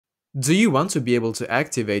Do you want to be able to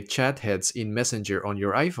activate chat heads in Messenger on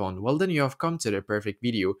your iPhone? Well, then you have come to the perfect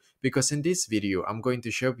video, because in this video I'm going to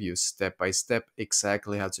show you step by step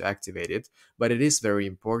exactly how to activate it. But it is very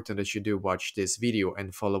important that you do watch this video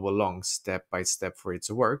and follow along step by step for it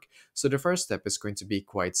to work. So the first step is going to be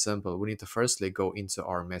quite simple. We need to firstly go into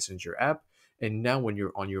our Messenger app. And now when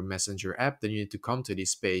you're on your Messenger app, then you need to come to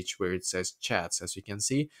this page where it says chats. As you can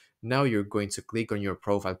see, now you're going to click on your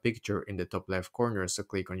profile picture in the top left corner. So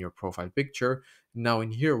click on your profile picture. Now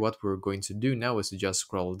in here, what we're going to do now is to just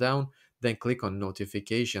scroll down, then click on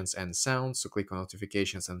notifications and sound. So click on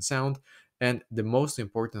notifications and sound. And the most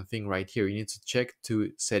important thing right here, you need to check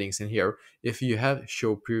two settings in here. If you have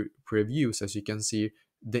show previews, as you can see,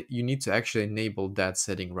 that you need to actually enable that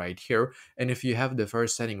setting right here. And if you have the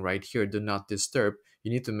first setting right here, do not disturb,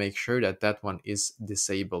 you need to make sure that that one is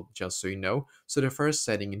disabled, just so you know. So the first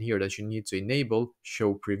setting in here that you need to enable,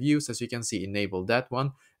 show previews, as you can see, enable that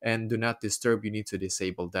one, and do not disturb, you need to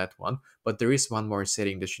disable that one. But there is one more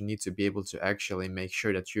setting that you need to be able to actually make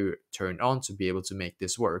sure that you turn on to be able to make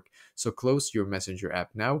this work. So close your Messenger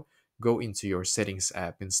app now, go into your settings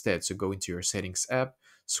app instead. So go into your settings app,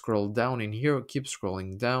 scroll down in here, keep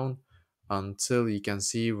scrolling down until you can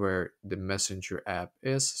see where the Messenger app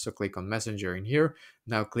is. So click on Messenger in here.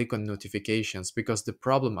 Now click on notifications, because the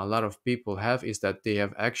problem a lot of people have is that they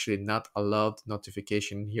have actually not allowed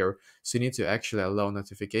notification here. So you need to actually allow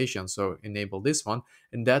notification. So enable this one,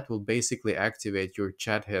 and that will basically activate your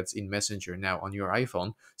chat heads in Messenger now on your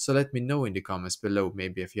iPhone. So let me know in the comments below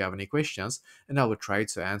maybe if you have any questions, and I will try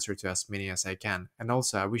to answer to as many as I can. And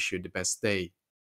also I wish you the best day.